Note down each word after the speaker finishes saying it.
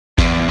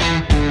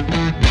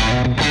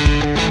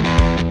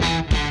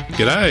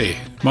G'day,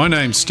 my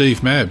name's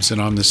Steve Mabbs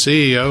and I'm the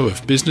CEO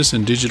of business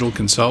and digital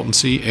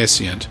consultancy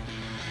Essient.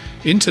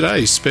 In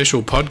today's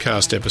special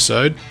podcast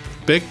episode,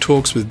 Beck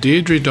talks with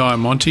Deirdre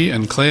Diamonte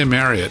and Claire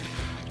Marriott,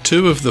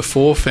 two of the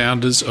four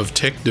founders of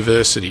Tech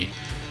Diversity,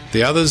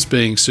 the others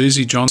being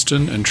Susie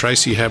Johnston and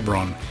Tracy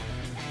Habron.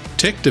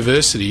 Tech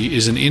Diversity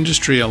is an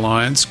industry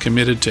alliance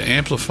committed to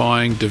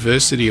amplifying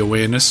diversity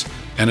awareness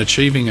and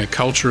achieving a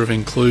culture of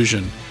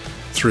inclusion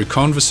through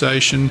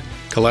conversation,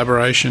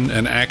 collaboration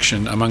and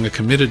action among a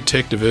committed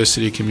tech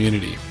diversity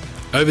community.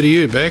 Over to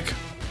you, Beck.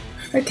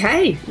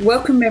 Okay,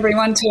 welcome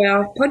everyone to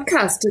our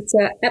podcast. It's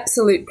an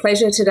absolute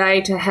pleasure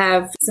today to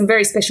have some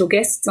very special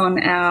guests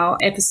on our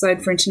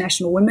episode for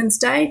International Women's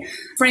Day,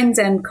 friends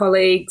and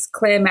colleagues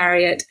Claire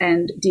Marriott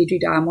and Deirdre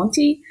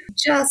Diamonte.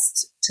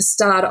 Just to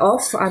start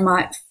off, I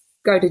might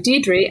go to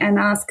Deirdre and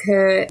ask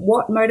her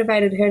what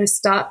motivated her to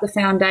start the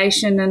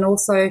foundation, and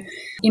also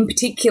in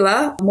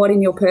particular what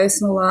in your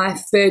personal life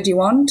spurred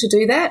you on to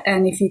do that,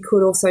 and if you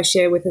could also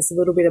share with us a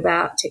little bit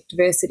about Tech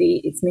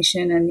Diversity, its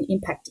mission and the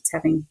impact it's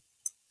having.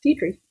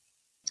 Deirdre.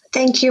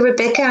 Thank you,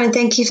 Rebecca, and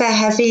thank you for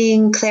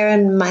having Claire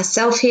and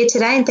myself here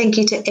today, and thank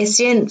you to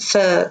Essient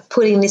for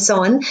putting this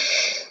on.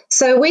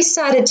 So we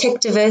started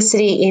Tech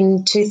Diversity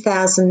in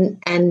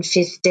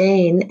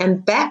 2015,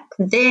 and back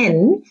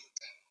then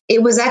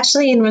it was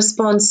actually in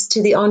response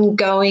to the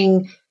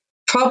ongoing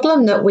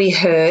problem that we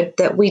heard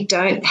that we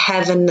don't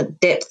have a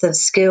depth of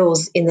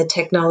skills in the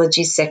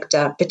technology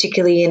sector,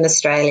 particularly in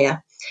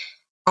Australia.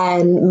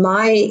 And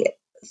my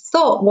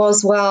thought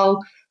was,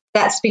 well,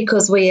 that's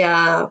because we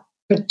are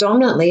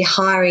predominantly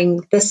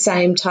hiring the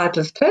same type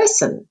of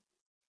person,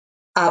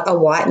 a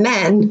white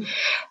man.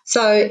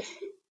 So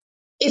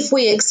if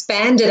we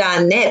expanded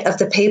our net of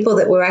the people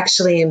that we're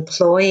actually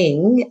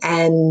employing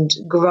and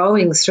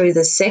growing through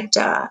the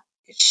sector,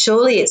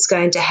 surely it's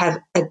going to have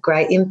a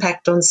great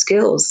impact on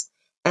skills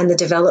and the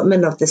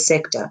development of the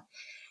sector,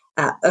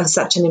 of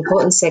such an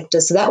important sector.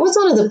 So that was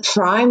one of the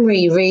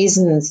primary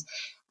reasons.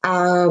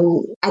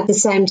 At the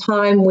same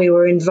time, we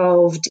were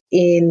involved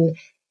in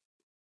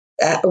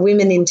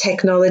women in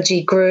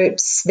technology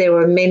groups. There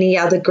were many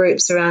other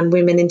groups around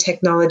women in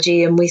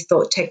technology, and we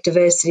thought Tech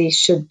Diversity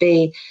should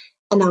be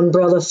an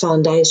umbrella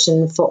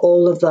foundation for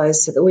all of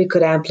those so that we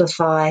could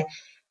amplify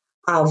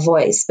our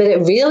voice. But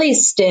it really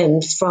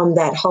stemmed from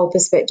that whole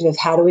perspective of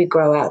how do we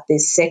grow out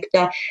this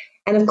sector.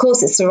 And of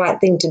course, it's the right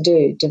thing to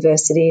do,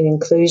 diversity and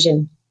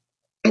inclusion.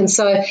 And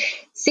so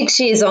 6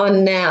 years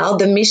on now,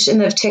 the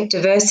mission of Tech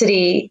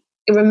Diversity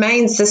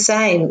remains the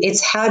same.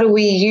 It's how do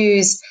we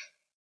use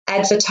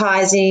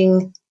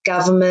advertising,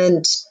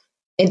 government,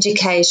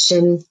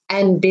 education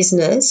and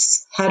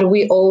business, how do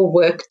we all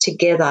work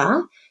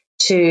together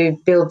to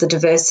build the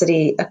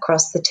diversity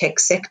across the tech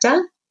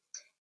sector?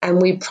 And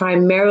we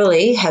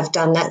primarily have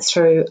done that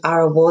through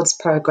our awards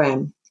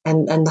program.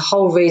 And the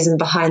whole reason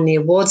behind the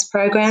awards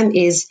program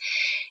is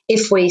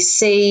if we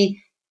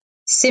see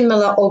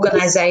similar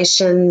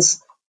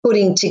organisations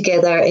putting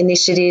together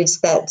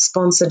initiatives that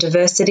sponsor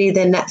diversity,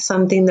 then that's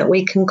something that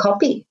we can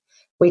copy.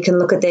 We can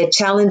look at their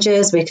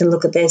challenges, we can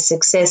look at their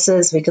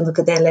successes, we can look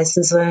at their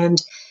lessons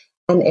learned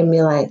and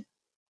emulate.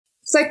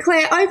 So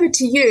Claire, over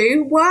to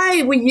you.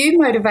 Why were you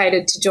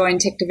motivated to join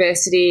Tech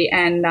Diversity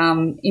and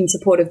in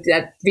support of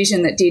that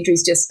vision that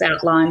Deirdre's just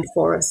outlined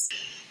for us?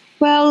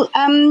 Well,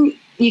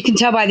 you can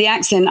tell by the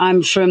accent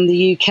I'm from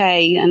the UK,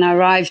 and I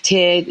arrived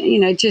here,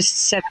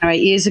 just 7 or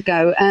 8 years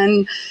ago.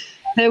 And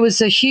there was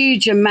a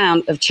huge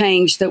amount of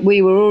change that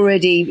we were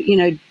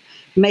already,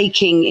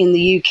 making in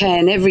the UK.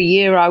 And every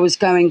year I was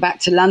going back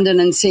to London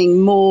and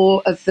seeing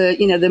more of the,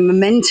 the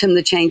momentum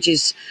the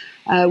changes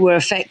were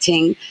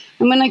affecting.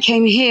 And when I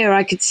came here,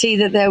 I could see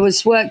that there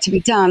was work to be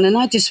done, and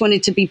I just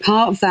wanted to be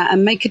part of that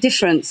and make a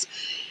difference.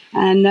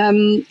 And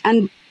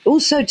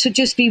also to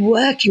just be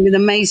working with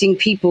amazing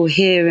people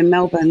here in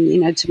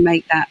Melbourne, to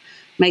make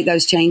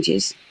those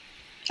changes.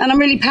 And I'm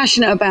really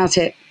passionate about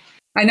it.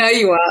 I know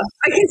you are.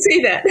 I can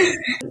see that.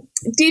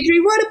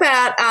 Deirdre, what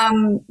about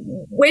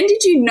when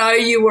did you know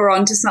you were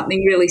onto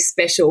something really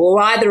special, or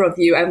either of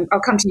you?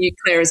 I'll come to you,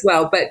 Claire, as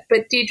well. But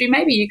Deirdre,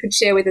 maybe you could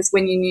share with us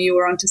when you knew you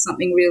were onto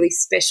something really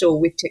special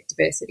with Tech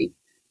Diversity.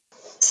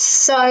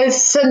 So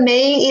for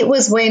me, it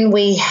was when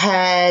we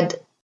had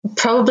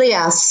probably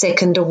our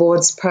second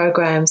awards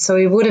program. So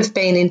we would have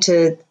been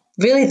into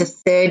really the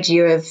third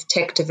year of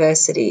Tech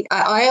Diversity.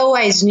 I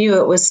always knew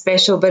it was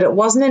special, but it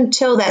wasn't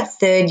until that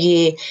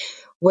the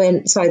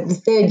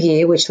third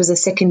year, which was the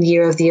second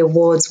year of the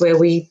awards, where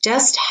we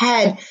just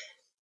had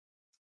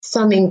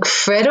some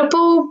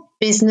incredible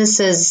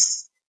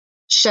businesses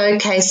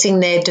showcasing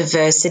their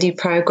diversity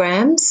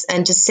programs,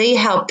 and to see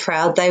how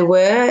proud they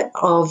were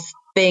of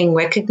being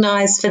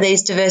recognised for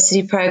these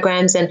diversity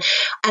programs. And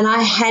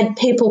I had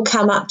people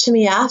come up to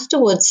me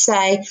afterwards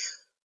say,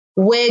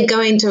 we're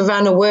going to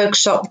run a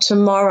workshop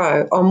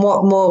tomorrow on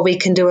what more we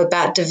can do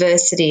about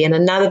diversity. And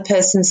another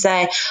person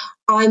say,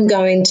 I'm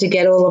going to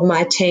get all of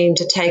my team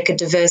to take a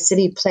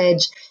diversity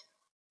pledge.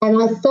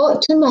 And I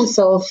thought to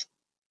myself,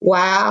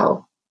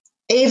 wow,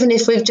 even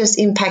if we've just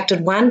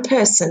impacted one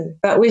person,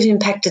 but we've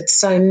impacted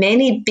so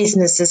many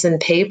businesses and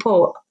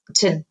people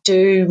to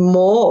do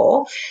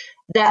more,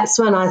 that's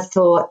when I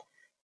thought,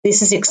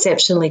 this is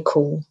exceptionally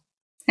cool.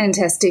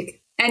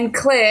 Fantastic. And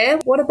Claire,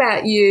 what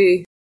about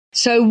you?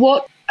 So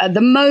what at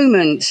the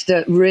moment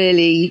that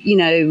really,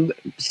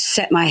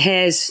 set my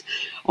hairs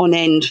on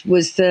end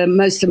was the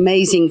most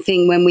amazing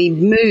thing when we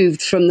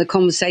moved from the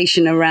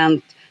conversation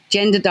around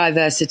gender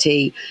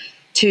diversity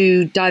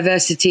to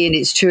diversity in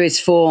its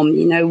truest form.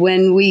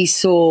 When we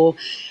saw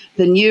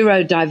the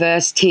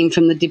neurodiverse team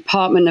from the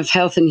Department of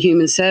Health and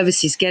Human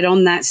Services get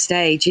on that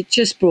stage, it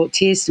just brought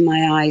tears to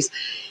my eyes.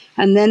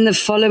 And then the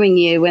following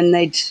year, when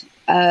they'd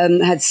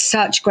had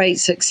such great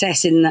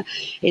success in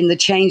the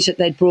change that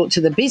they'd brought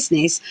to the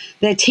business,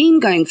 their team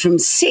going from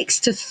 6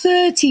 to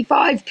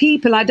 35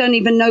 people, I don't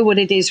even know what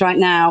it is right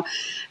now,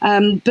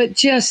 but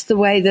just the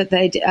way that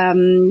they'd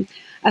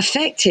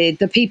affected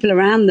the people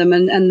around them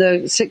and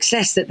the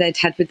success that they'd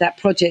had with that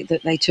project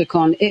that they took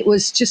on. It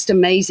was just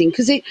amazing,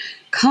 because it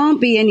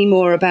can't be any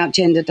more about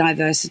gender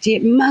diversity.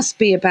 It must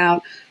be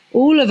about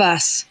all of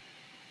us,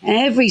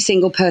 every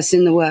single person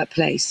in the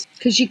workplace,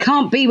 because you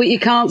can't be what you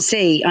can't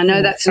see. I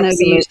know that's an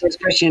overused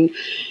expression,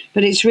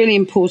 but it's really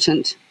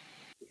important.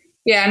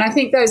 Yeah, and I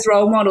think those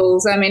role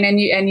models,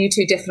 and you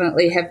two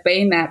definitely have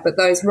been that, but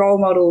those role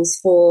models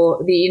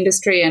for the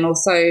industry and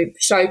also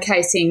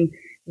showcasing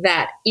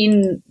that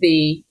in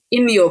the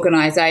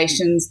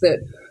organisations that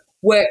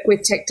work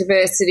with tech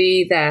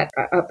diversity, that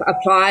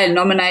apply and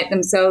nominate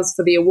themselves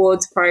for the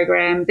awards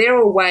program, there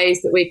are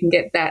ways that we can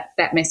get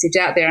that message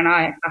out there. And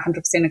I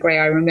 100% agree.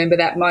 I remember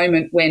that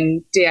moment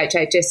when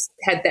DHHS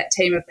had that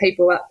team of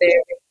people up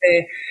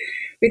there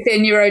with their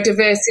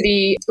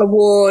neurodiversity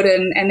award,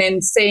 and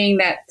then seeing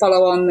that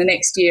follow on the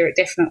next year, it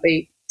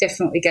definitely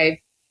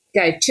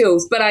gave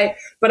chills. But I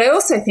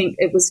also think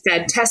it was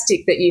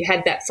fantastic that you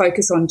had that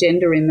focus on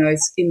gender in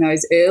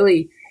those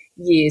early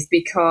years,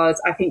 because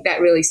I think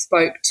that really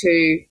spoke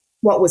to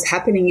what was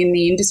happening in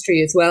the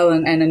industry as well,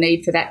 and a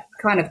need for that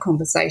kind of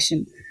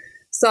conversation.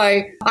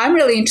 So I'm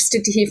really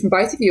interested to hear from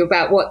both of you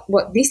about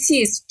what this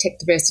year's Tech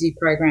Diversity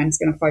program is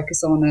going to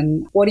focus on,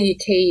 and what are your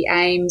key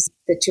aims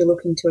that you're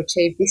looking to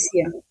achieve this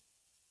year.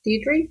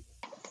 Deirdre?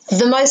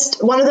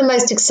 One of the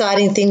most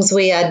exciting things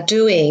we are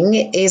doing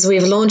is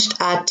we've launched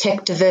our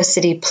Tech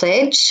Diversity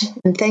Pledge.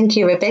 And thank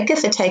you, Rebecca,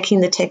 for taking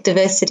the Tech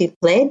Diversity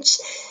Pledge.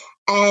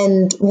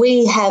 And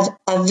we have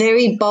a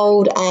very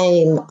bold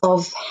aim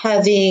of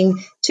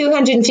having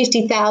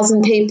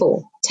 250,000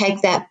 people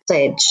take that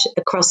pledge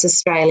across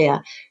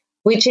Australia,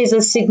 which is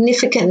a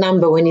significant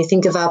number when you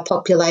think of our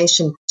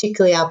population,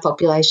 particularly our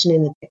population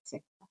in the tech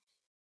sector.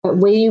 But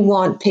we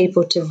want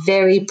people to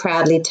very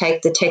proudly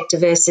take the Tech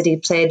Diversity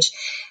Pledge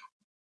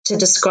to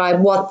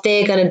describe what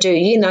they're going to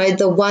do,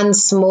 the one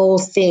small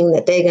thing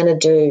that they're going to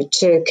do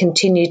to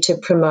continue to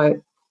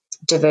promote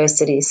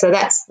diversity. So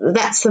that's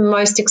the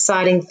most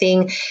exciting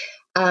thing.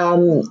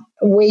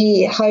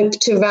 We hope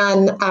to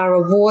run our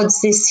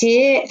awards this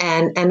year,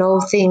 and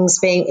all things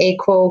being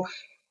equal,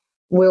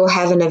 we'll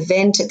have an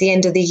event at the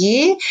end of the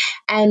year.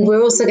 And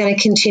we're also going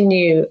to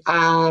continue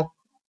our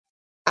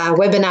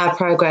webinar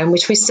program,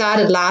 which we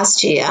started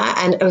last year,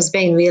 and it was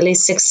being really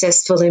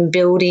successful in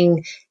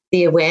building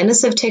the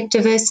awareness of tech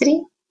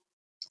diversity.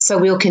 So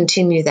we'll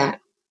continue that.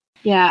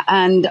 Yeah,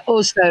 and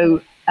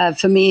also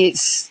for me,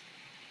 it's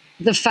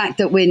the fact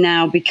that we're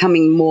now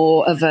becoming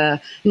more of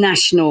a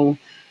national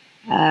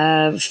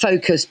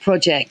focused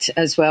project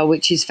as well,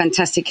 which is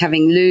fantastic,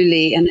 having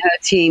Luli and her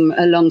team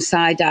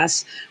alongside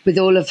us with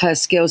all of her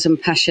skills and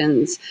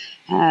passions.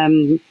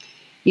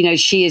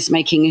 She is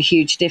making a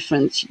huge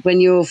difference.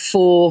 When you're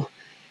 4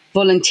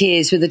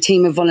 volunteers with a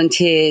team of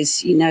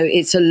volunteers,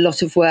 it's a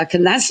lot of work,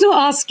 and that's not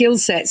our skill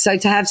set. So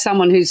to have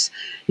someone who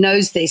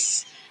knows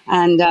this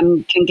and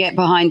can get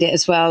behind it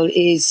as well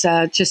is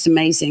just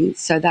amazing.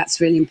 So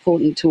that's really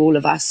important to all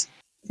of us.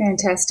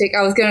 Fantastic.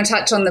 I was going to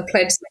touch on the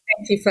pledge, so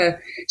thank you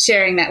for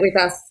sharing that with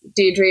us,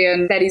 Deirdre,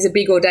 and that is a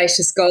big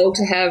audacious goal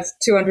to have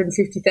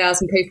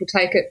 250,000 people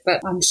take it,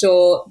 but I'm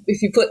sure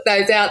if you put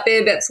those out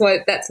there, that's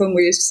when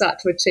we start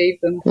to achieve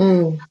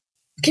them.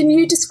 Can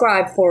you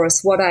describe for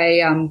us what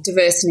a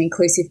diverse and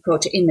inclusive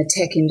culture in the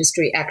tech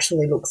industry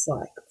actually looks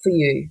like for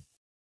you?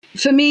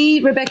 For me,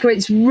 Rebecca,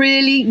 it's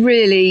really,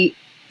 really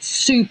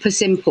super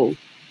simple.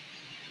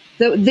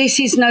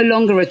 This is no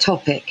longer a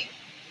topic.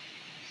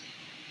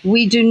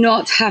 We do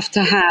not have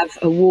to have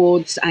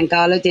awards and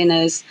gala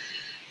dinners.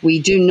 We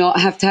do not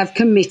have to have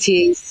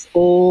committees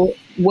or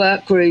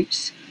work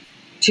groups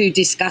to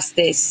discuss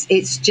this.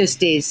 It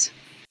just is.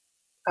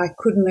 I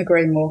couldn't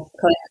agree more.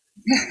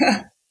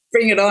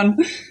 Bring it on.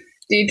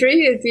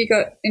 Deirdre, have you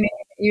got anything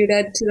you'd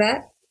add to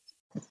that?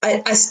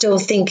 I still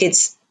think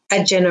it's a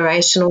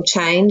generational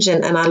change,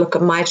 and I look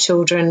at my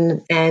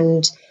children,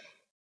 and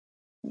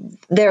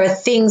there are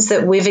things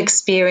that we've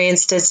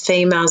experienced as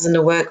females in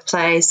the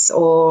workplace,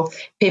 or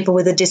people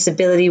with a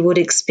disability would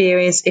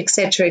experience, et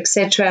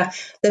cetera,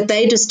 that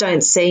they just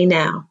don't see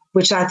now,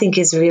 which I think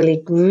is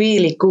really,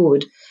 really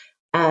good.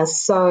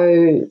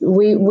 So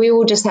we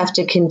will just have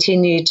to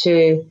continue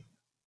to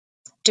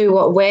do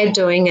what we're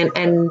doing.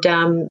 And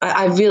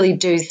I really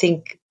do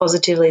think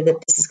positively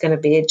that this is going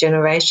to be a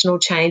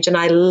generational change. And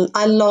I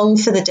long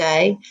for the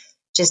day,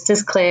 just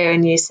as Claire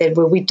and you said,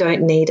 where we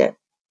don't need it.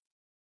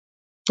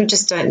 We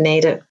just don't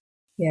need it.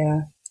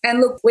 Yeah. And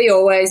look, we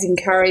always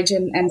encourage,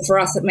 and for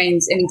us it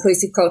means an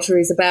inclusive culture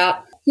is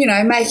about, you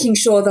know, making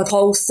sure the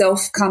whole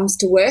self comes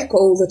to work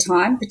all the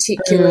time,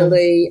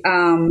 particularly,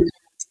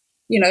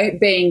 you know,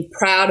 being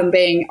proud and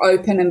being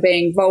open and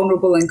being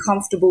vulnerable and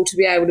comfortable to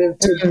be able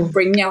to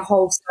bring your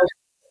whole self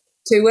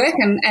to work.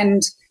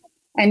 And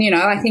you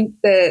know, I think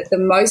the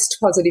most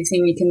positive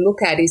thing you can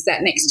look at is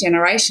that next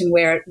generation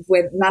where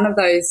none of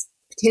those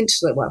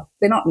potentially, well,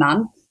 they're not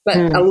none, but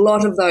a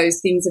lot of those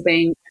things are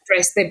being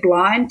addressed. They're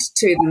blind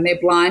to them. They're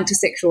blind to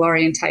sexual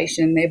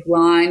orientation. They're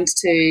blind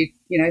to,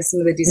 you know, some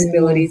of the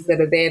disabilities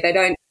that are there. They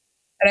don't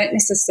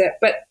necessarily,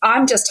 but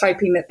I'm just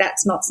hoping that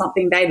that's not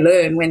something they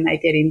learn when they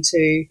get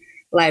into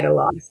later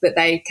life, that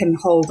they can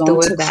hold on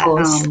to that, hold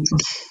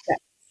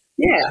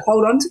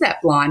on to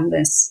that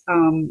blindness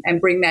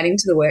and bring that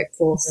into the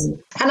workforce.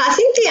 And I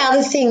think the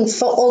other thing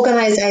for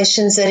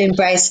organisations that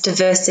embrace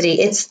diversity,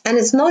 it's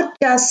not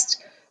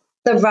just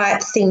the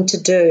right thing to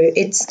do.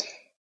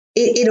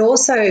 It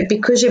also,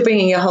 because you're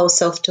bringing your whole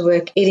self to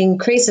work, it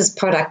increases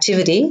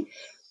productivity,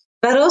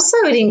 but also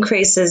it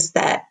increases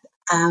that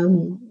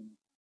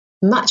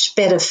much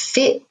better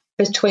fit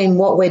between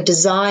what we're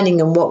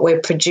designing and what we're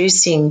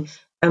producing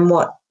and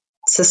what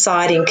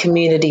society and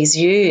communities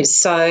use.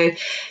 So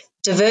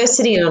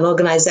diversity in an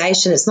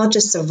organisation, it's not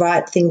just the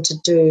right thing to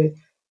do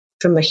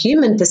from a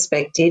human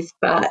perspective,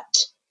 but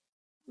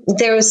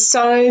there are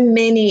so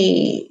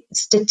many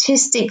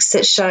statistics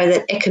that show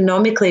that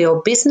economically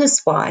or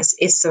business-wise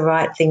it's the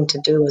right thing to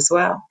do as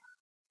well.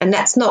 And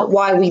that's not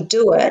why we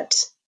do it,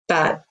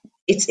 but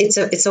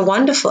it's a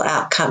wonderful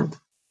outcome.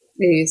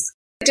 It is.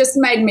 It just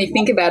made me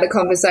think about a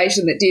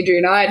conversation that Deirdre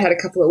and I had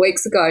a couple of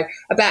weeks ago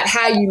about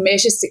how you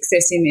measure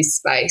success in this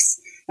space.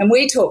 And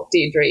we talked,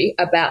 Deirdre,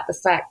 about the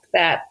fact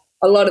that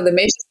a lot of the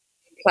measures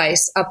in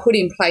place are put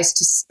in place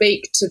to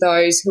speak to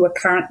those who are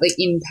currently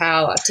in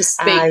power, to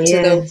speak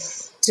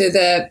to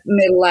the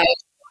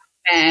middle-aged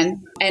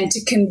man and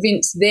to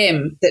convince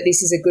them that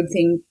this is a good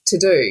thing to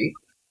do.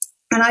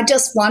 And I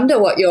just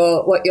wonder what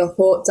your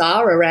thoughts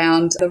are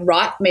around the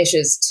right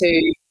measures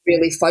to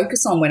really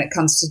focus on when it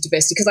comes to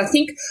diversity, because I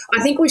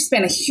think we've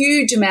spent a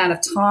huge amount of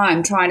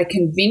time trying to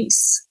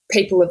convince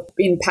people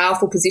in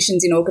powerful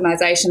positions in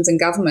organisations and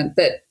government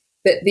that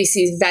this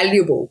is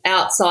valuable.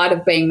 Outside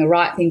of being the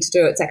right thing to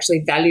do, it's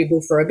actually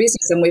valuable for a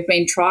business. And we've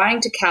been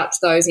trying to couch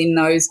those in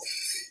those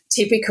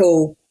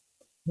typical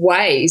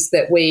ways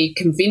that we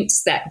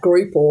convince that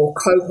group or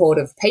cohort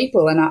of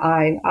people. And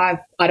I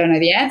don't know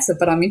the answer,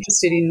 but I'm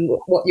interested in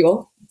what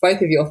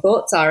both of your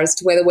thoughts are as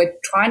to whether we're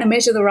trying to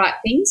measure the right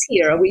things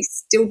here. Are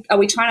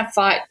we trying to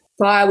fight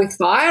fire with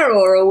fire,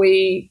 or are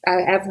we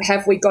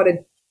have we got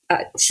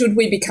should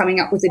we be coming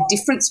up with a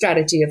different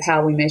strategy of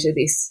how we measure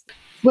this?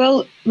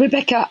 Well,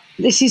 Rebecca,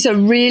 this is a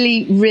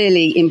really,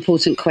 really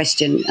important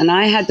question. And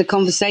I had the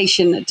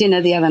conversation at dinner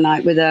the other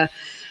night with a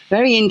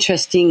very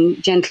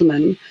interesting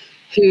gentleman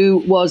who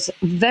was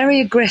very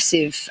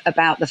aggressive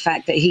about the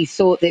fact that he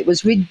thought it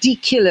was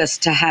ridiculous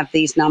to have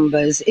these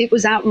numbers. It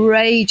was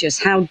outrageous.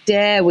 How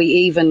dare we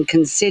even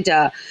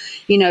consider,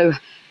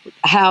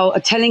 how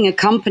telling a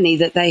company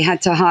that they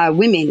had to hire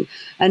women,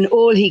 and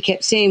all he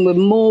kept seeing were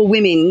more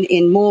women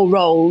in more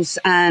roles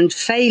and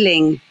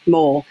failing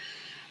more.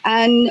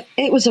 And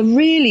it was a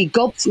really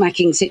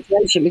gobsmacking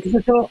situation, because I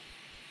thought,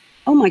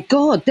 oh my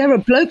God, there are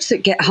blokes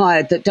that get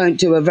hired that don't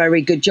do a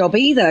very good job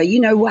either.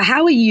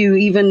 How are you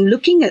even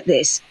looking at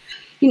this?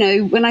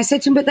 When I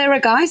said to him, but there are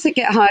guys that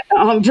get hired that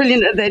aren't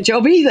brilliant at their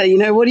job either.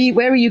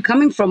 Where are you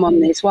coming from on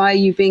this? Why are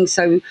you being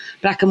so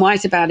black and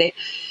white about it?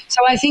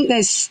 So I think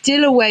there's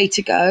still a way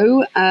to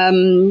go.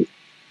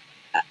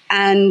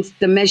 And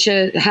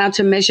how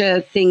to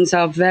measure things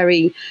are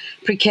very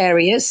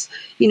precarious.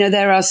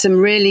 There are some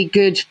really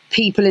good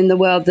people in the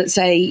world that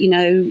say,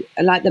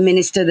 like the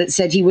minister that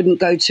said he wouldn't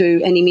go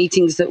to any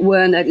meetings that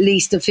weren't at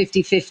least a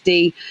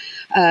 50-50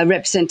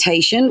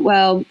 representation.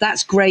 Well,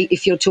 that's great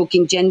if you're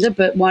talking gender,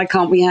 but why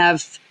can't we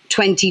have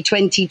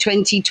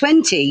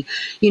 20-20-20-20,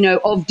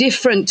 of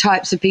different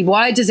types of people?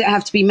 Why does it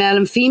have to be male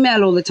and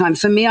female all the time?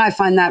 For me, I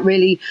find that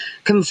really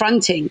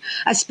confronting,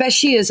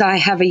 especially as I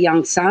have a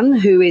young son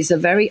who is a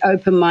very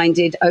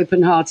open-minded,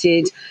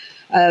 open-hearted,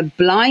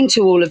 blind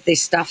to all of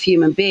this stuff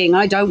human being.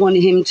 I don't want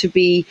him to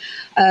be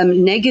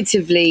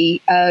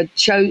negatively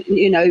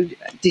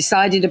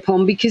decided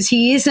upon because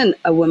he isn't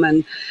a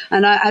woman.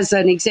 And as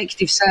an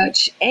executive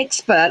search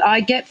expert, I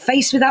get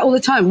faced with that all the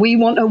time. We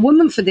want a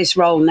woman for this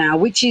role now,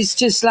 which is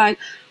just like,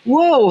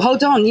 whoa,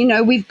 hold on.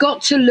 We've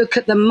got to look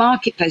at the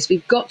marketplace.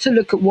 We've got to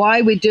look at why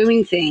we're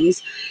doing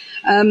things,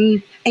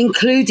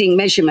 including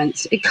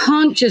measurements. It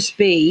can't just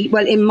be,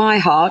 well, in my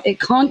heart, it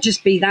can't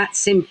just be that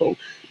simple.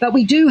 But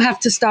we do have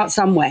to start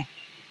somewhere,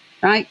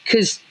 right?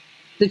 Because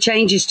the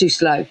change is too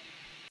slow.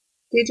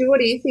 Deirdre, what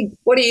do you think?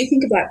 What do you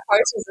think about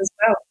quotas as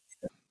well?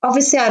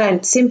 Obviously, I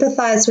don't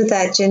sympathise with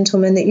that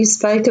gentleman that you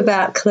spoke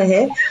about,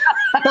 Claire.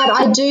 But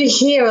I do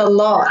hear a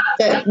lot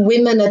that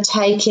women are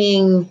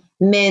taking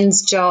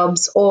men's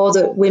jobs, or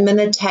that women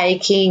are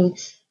taking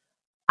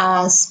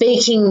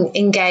speaking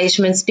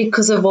engagements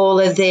because of all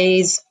of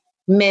these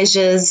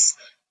measures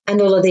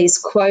and all of these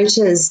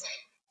quotas.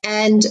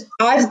 And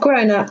I've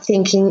grown up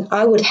thinking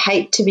I would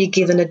hate to be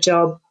given a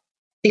job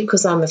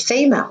because I'm a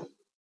female.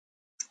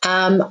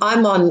 I'm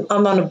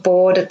on a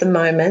board at the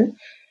moment,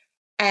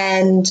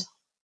 and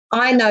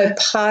I know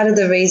part of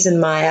the reason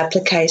my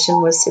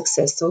application was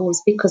successful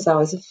was because I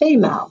was a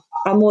female.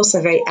 I'm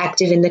also very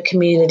active in the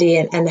community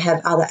and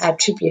have other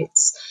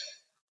attributes.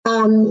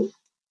 And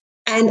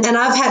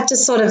I've had to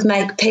sort of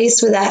make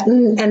peace with that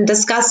and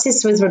discuss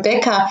this with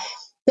Rebecca,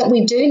 that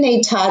we do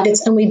need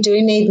targets and we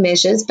do need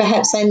measures.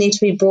 Perhaps they need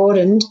to be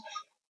broadened.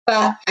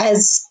 But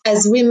as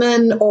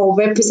women or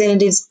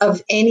representatives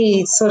of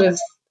any sort of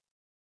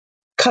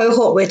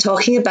cohort we're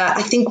talking about,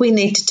 I think we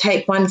need to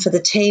take one for the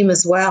team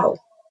as well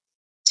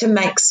to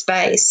make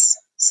space.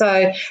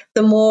 So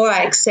the more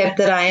I accept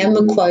that I am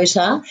a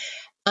quota,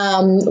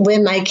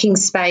 we're making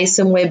space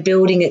and we're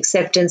building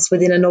acceptance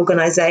within an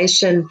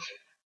organisation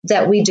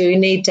that we do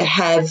need to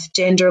have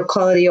gender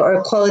equality or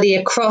equality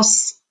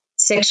across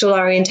sexual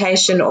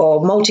orientation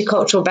or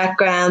multicultural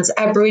backgrounds,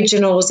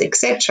 Aboriginals,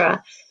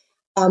 etc.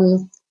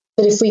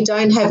 But if we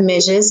don't have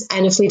measures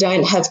and if we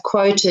don't have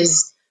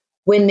quotas,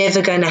 we're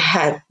never going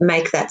to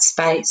make that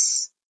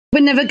space.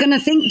 We're never going to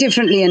think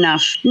differently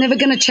enough, never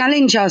going to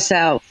challenge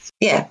ourselves.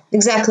 Yeah,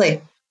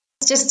 exactly.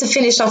 Just to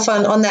finish off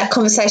on that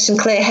conversation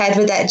Claire had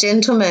with that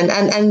gentleman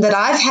and that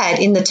I've had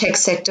in the tech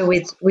sector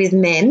with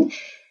men,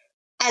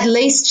 at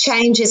least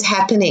change is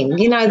happening.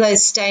 You know,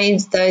 those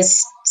stages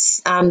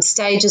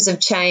of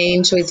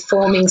change with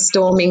forming,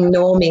 storming,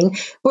 norming.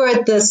 We're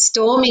at the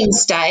storming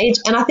stage,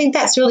 and I think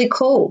that's really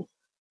cool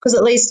because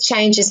at least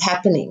change is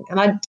happening. And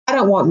I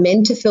don't want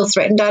men to feel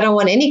threatened. I don't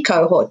want any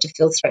cohort to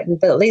feel threatened,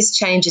 but at least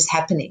change is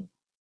happening.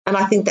 And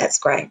I think that's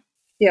great.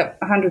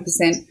 Yep,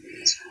 100%.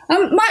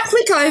 Might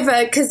flick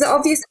over because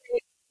obviously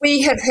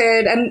we have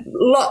heard, and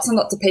lots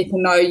of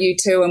people know you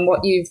too, and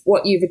what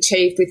you've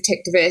achieved with Tech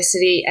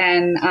Diversity,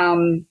 and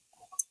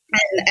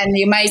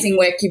the amazing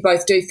work you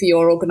both do for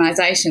your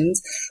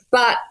organisations,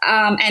 but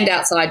and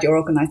outside your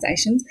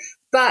organisations.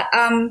 But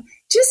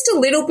just a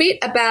little bit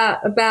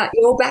about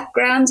your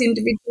backgrounds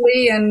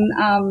individually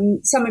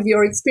and some of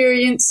your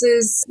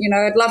experiences. You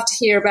know, I'd love to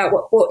hear about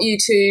what brought you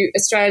to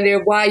Australia,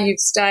 why you've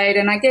stayed,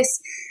 and I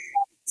guess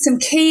some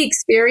key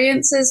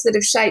experiences that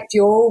have shaped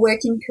your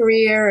working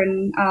career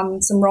and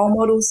some role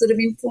models that have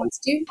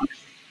influenced you.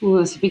 Well,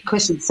 that's a big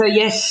question. So,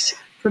 yes,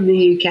 from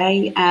the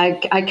UK.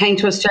 I came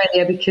to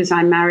Australia because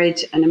I married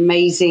an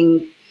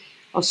amazing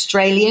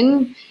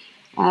Australian.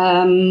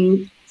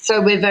 So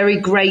we're very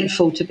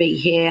grateful to be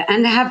here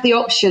and have the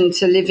option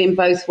to live in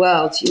both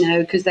worlds, you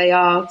know, because they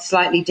are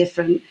slightly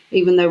different,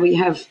 even though we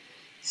have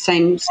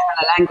similar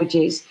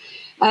languages.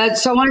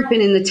 So I've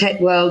been in the tech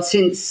world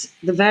since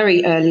the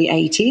very early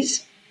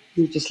 80s.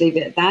 We'll just leave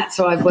it at that.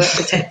 So I've worked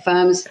for tech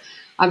firms.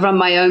 I've run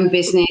my own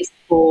business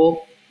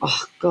for,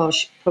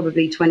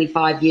 probably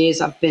 25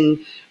 years. I've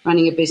been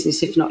running a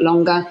business, if not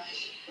longer.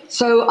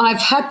 So I've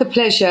had the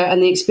pleasure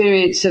and the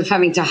experience of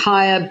having to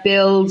hire,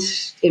 build,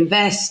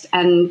 invest,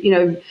 and, you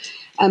know,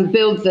 and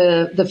build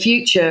the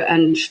future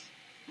and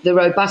the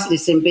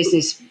robustness in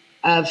business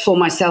for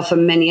myself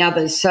and many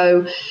others.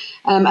 So,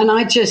 and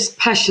I'm just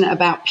passionate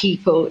about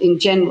people in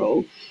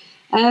general.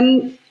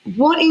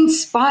 What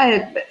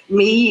inspired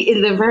me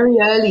in the very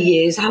early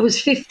years, I was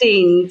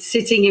 15,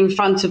 sitting in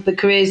front of the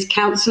careers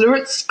counsellor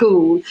at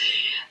school.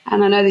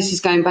 And I know this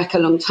is going back a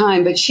long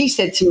time, but she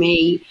said to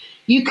me,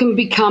 you can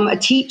become a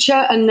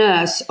teacher, a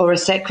nurse, or a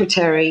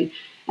secretary.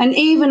 And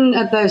even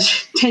at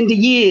those tender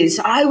years,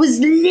 I was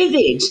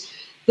livid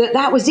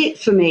that was it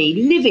for me,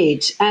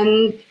 livid.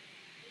 And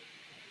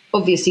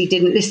obviously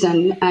didn't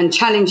listen and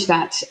challenge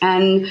that.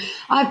 And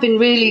I've been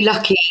really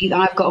lucky that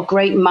I've got a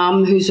great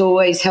mum who's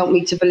always helped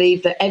me to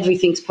believe that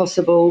everything's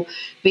possible,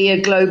 be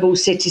a global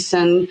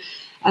citizen.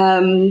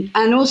 And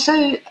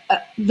also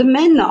the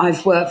men that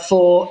I've worked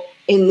for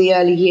in the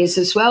early years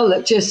as well,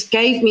 that just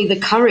gave me the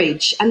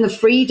courage and the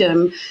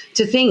freedom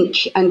to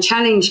think and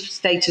challenge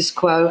status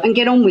quo and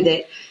get on with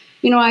it.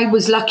 You know, I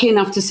was lucky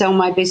enough to sell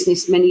my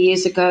business many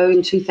years ago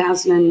in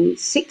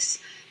 2006,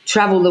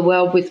 travel the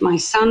world with my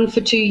son for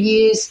 2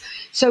 years.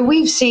 So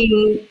we've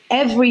seen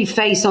every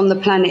face on the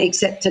planet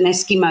except an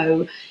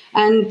Eskimo.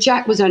 And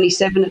Jack was only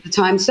 7 at the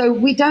time. So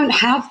we don't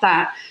have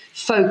that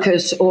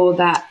focus or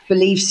that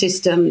belief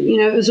system. You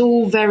know, it was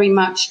all very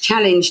much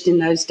challenged in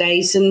those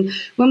days. And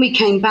when we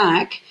came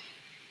back,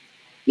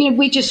 you know,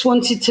 we just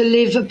wanted to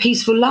live a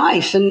peaceful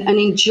life and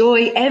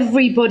enjoy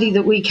everybody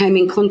that we came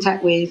in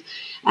contact with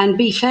and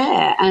be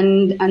fair.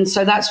 And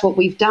so that's what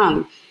we've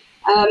done.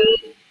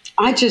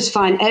 I just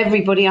find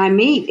everybody I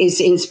meet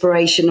is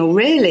inspirational,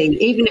 really,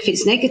 even if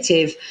it's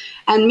negative.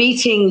 And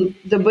meeting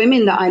the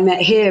women that I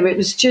met here, it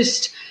was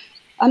just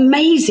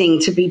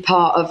amazing to be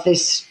part of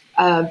this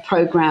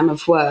program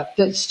of work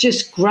that's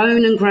just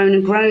grown and grown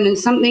and grown, and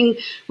something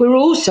we're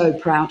all so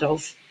proud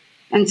of.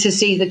 and to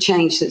see the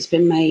change that's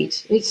been made.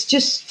 It's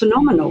just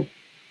phenomenal.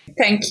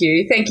 Thank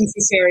you. Thank you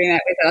for sharing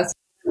that with us.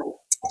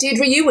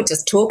 Deirdre, you were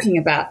just talking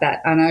about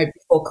that, I know,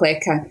 before Claire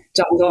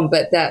jumped on,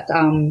 but that,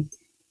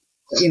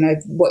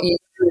 the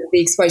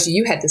exposure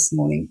you had this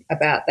morning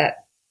about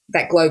that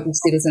global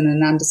citizen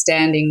and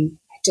understanding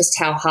just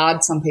how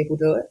hard some people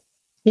do it.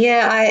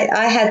 Yeah,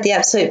 I had the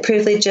absolute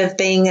privilege of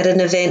being at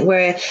an event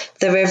where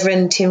the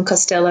Reverend Tim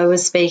Costello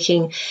was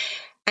speaking,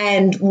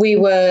 and we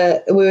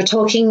were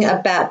talking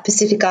about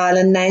Pacific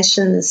Island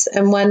nations,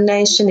 and one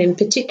nation in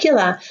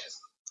particular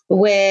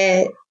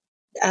where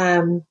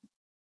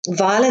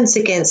violence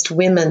against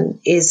women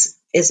is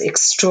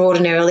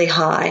extraordinarily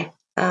high.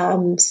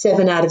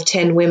 7 out of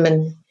 10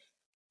 women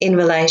in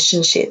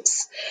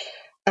relationships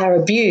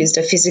are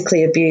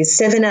physically abused.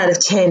 7 out of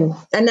 10,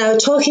 and they were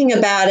talking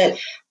about it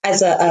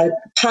as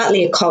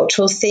partly a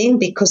cultural thing,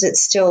 because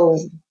it's still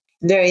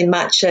very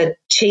much a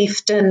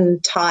chieftain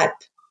type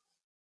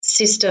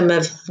system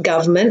of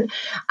government.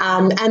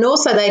 And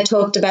also they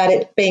talked about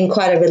it being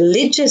quite a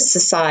religious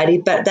society,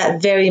 but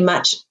that very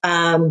much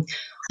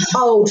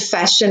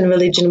old-fashioned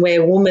religion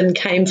where woman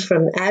came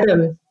from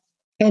Adam.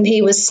 And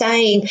he was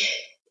saying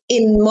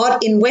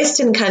in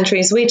Western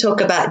countries we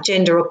talk about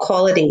gender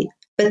equality,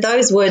 but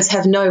those words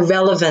have no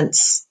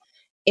relevance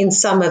in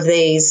some of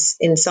these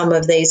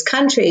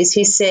countries.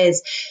 He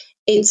says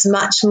it's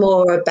much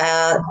more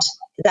about,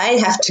 they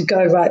have to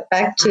go right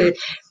back to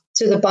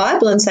the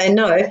Bible and say,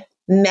 no,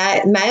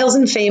 males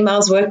and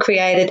females were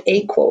created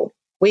equal.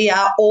 We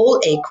are all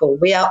equal.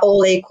 We are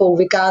all equal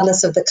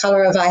regardless of the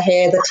colour of our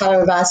hair, the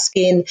colour of our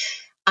skin,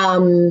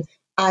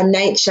 our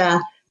nature.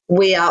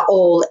 We are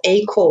all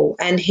equal.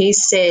 And he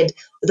said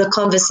the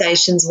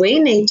conversations we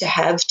need to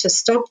have to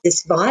stop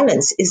this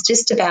violence is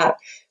just about,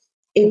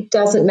 it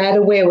doesn't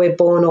matter where we're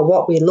born or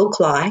what we look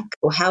like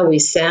or how we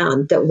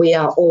sound, that we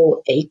are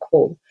all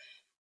equal.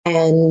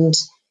 And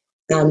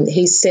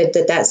he said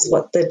that that's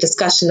what the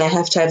discussion they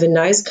have to have in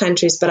those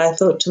countries. But I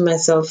thought to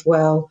myself,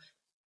 well,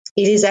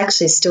 it is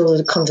actually still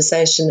a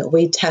conversation that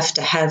we have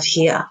to have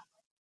here.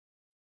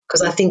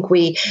 Because I think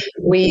we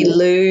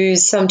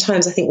lose,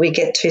 sometimes I think we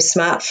get too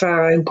smart for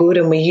our own good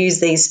and we use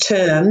these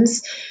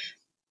terms,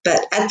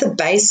 but at the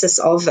basis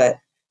of it,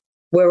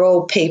 we're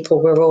all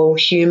people, we're all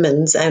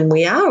humans, and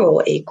we are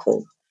all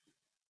equal.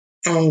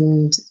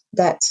 And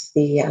that's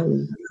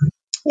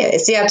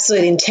it's the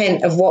absolute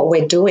intent of what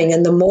we're doing.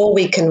 And the more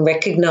we can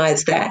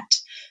recognise that,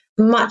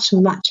 much,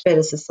 much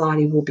better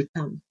society will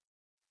become.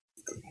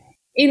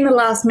 In the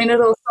last minute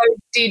or so,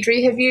 Deirdre,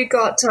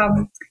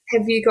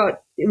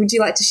 would you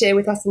like to share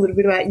with us a little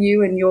bit about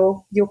you and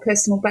your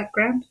personal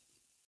background?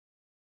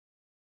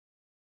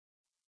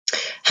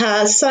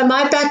 So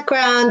my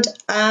background,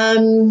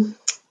 I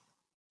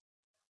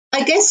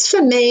guess for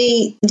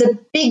me, the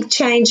big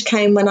change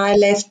came when I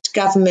left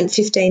government,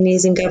 15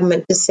 years in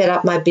government, to set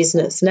up my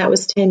business, and that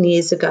was 10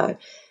 years ago.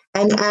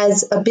 And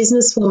as a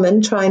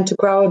businesswoman trying to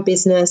grow a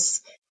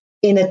business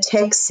in a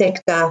tech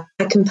sector,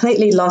 I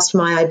completely lost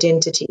my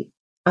identity.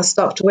 I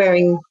stopped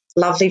wearing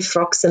lovely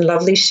frocks and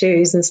lovely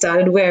shoes and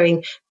started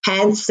wearing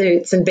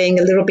pantsuits and being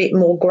a little bit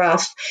more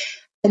gruff,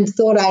 and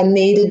thought I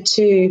needed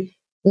to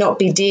not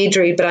be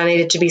Deirdre, but I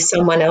needed to be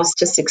someone else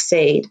to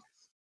succeed.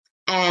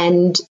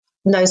 And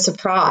no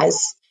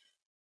surprise,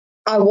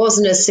 I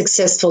wasn't as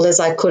successful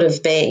as I could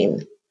have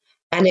been.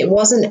 And it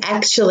wasn't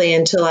actually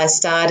until I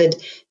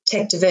started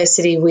Tech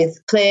Diversity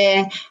with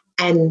Claire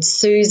and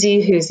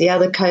Susie, who's the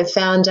other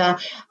co-founder,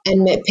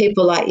 and met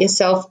people like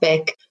yourself,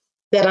 Beck,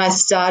 that I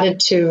started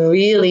to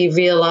really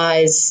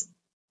realise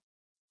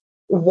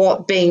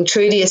what being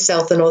true to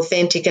yourself and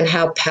authentic and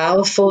how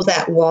powerful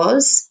that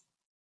was.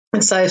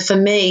 And so for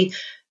me,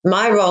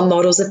 my role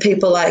models are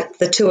people like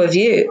the two of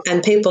you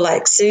and people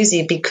like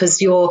Susie,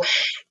 because you're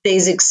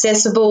these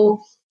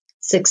accessible,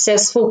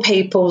 successful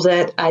people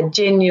that are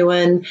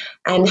genuine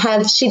and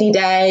have shitty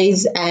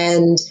days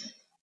and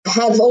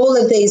have all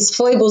of these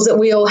foibles that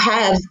we all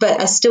have,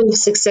 but are still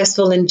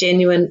successful and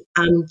genuine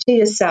to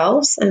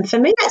yourselves. And for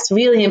me, that's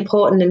really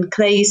important. And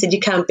Claire, you said you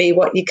can't be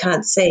what you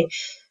can't see.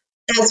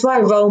 That's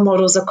why role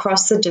models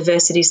across the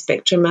diversity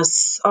spectrum are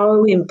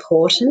so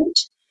important.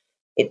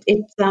 It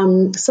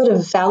sort of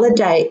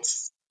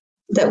validates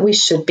that we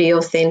should be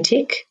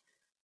authentic.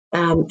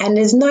 And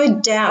there's no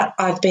doubt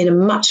I've been a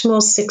much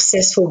more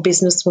successful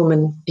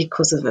businesswoman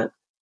because of it.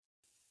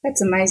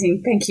 That's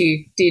amazing. Thank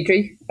you,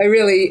 Deirdre. I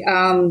really,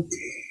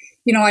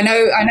 I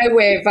know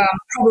we're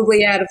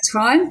probably out of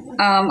time.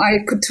 I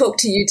could talk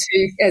to you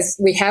two, as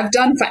we have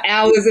done, for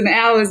hours and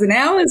hours and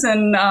hours,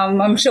 and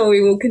I'm sure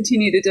we will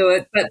continue to do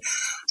it. But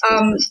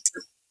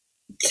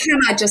can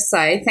I just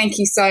say thank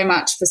you so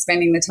much for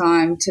spending the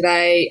time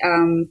today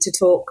to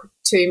talk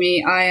to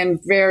me. I am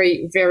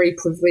very, very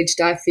privileged,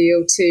 I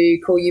feel, to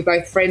call you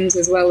both friends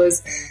as well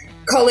as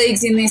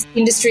colleagues in this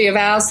industry of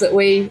ours that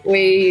we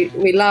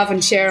love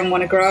and share and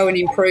want to grow and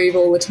improve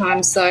all the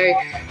time. So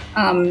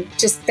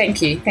just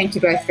thank you. Thank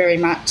you both very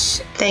much.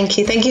 Thank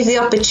you. Thank you for the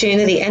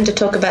opportunity and to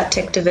talk about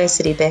tech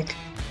diversity, Beck.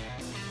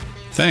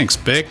 Thanks,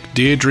 Beck,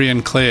 Deirdre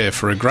and Claire,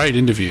 for a great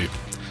interview.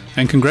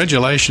 And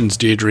congratulations,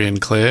 Deirdre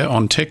and Claire,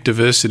 on Tech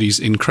Diversity's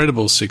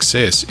incredible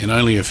success in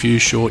only a few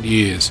short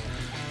years.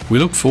 We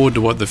look forward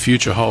to what the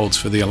future holds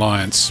for the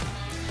Alliance.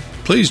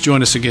 Please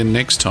join us again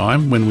next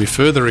time when we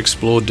further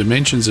explore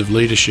dimensions of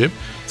leadership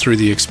through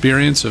the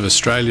experience of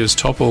Australia's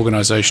top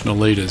organisational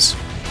leaders.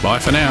 Bye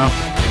for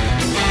now.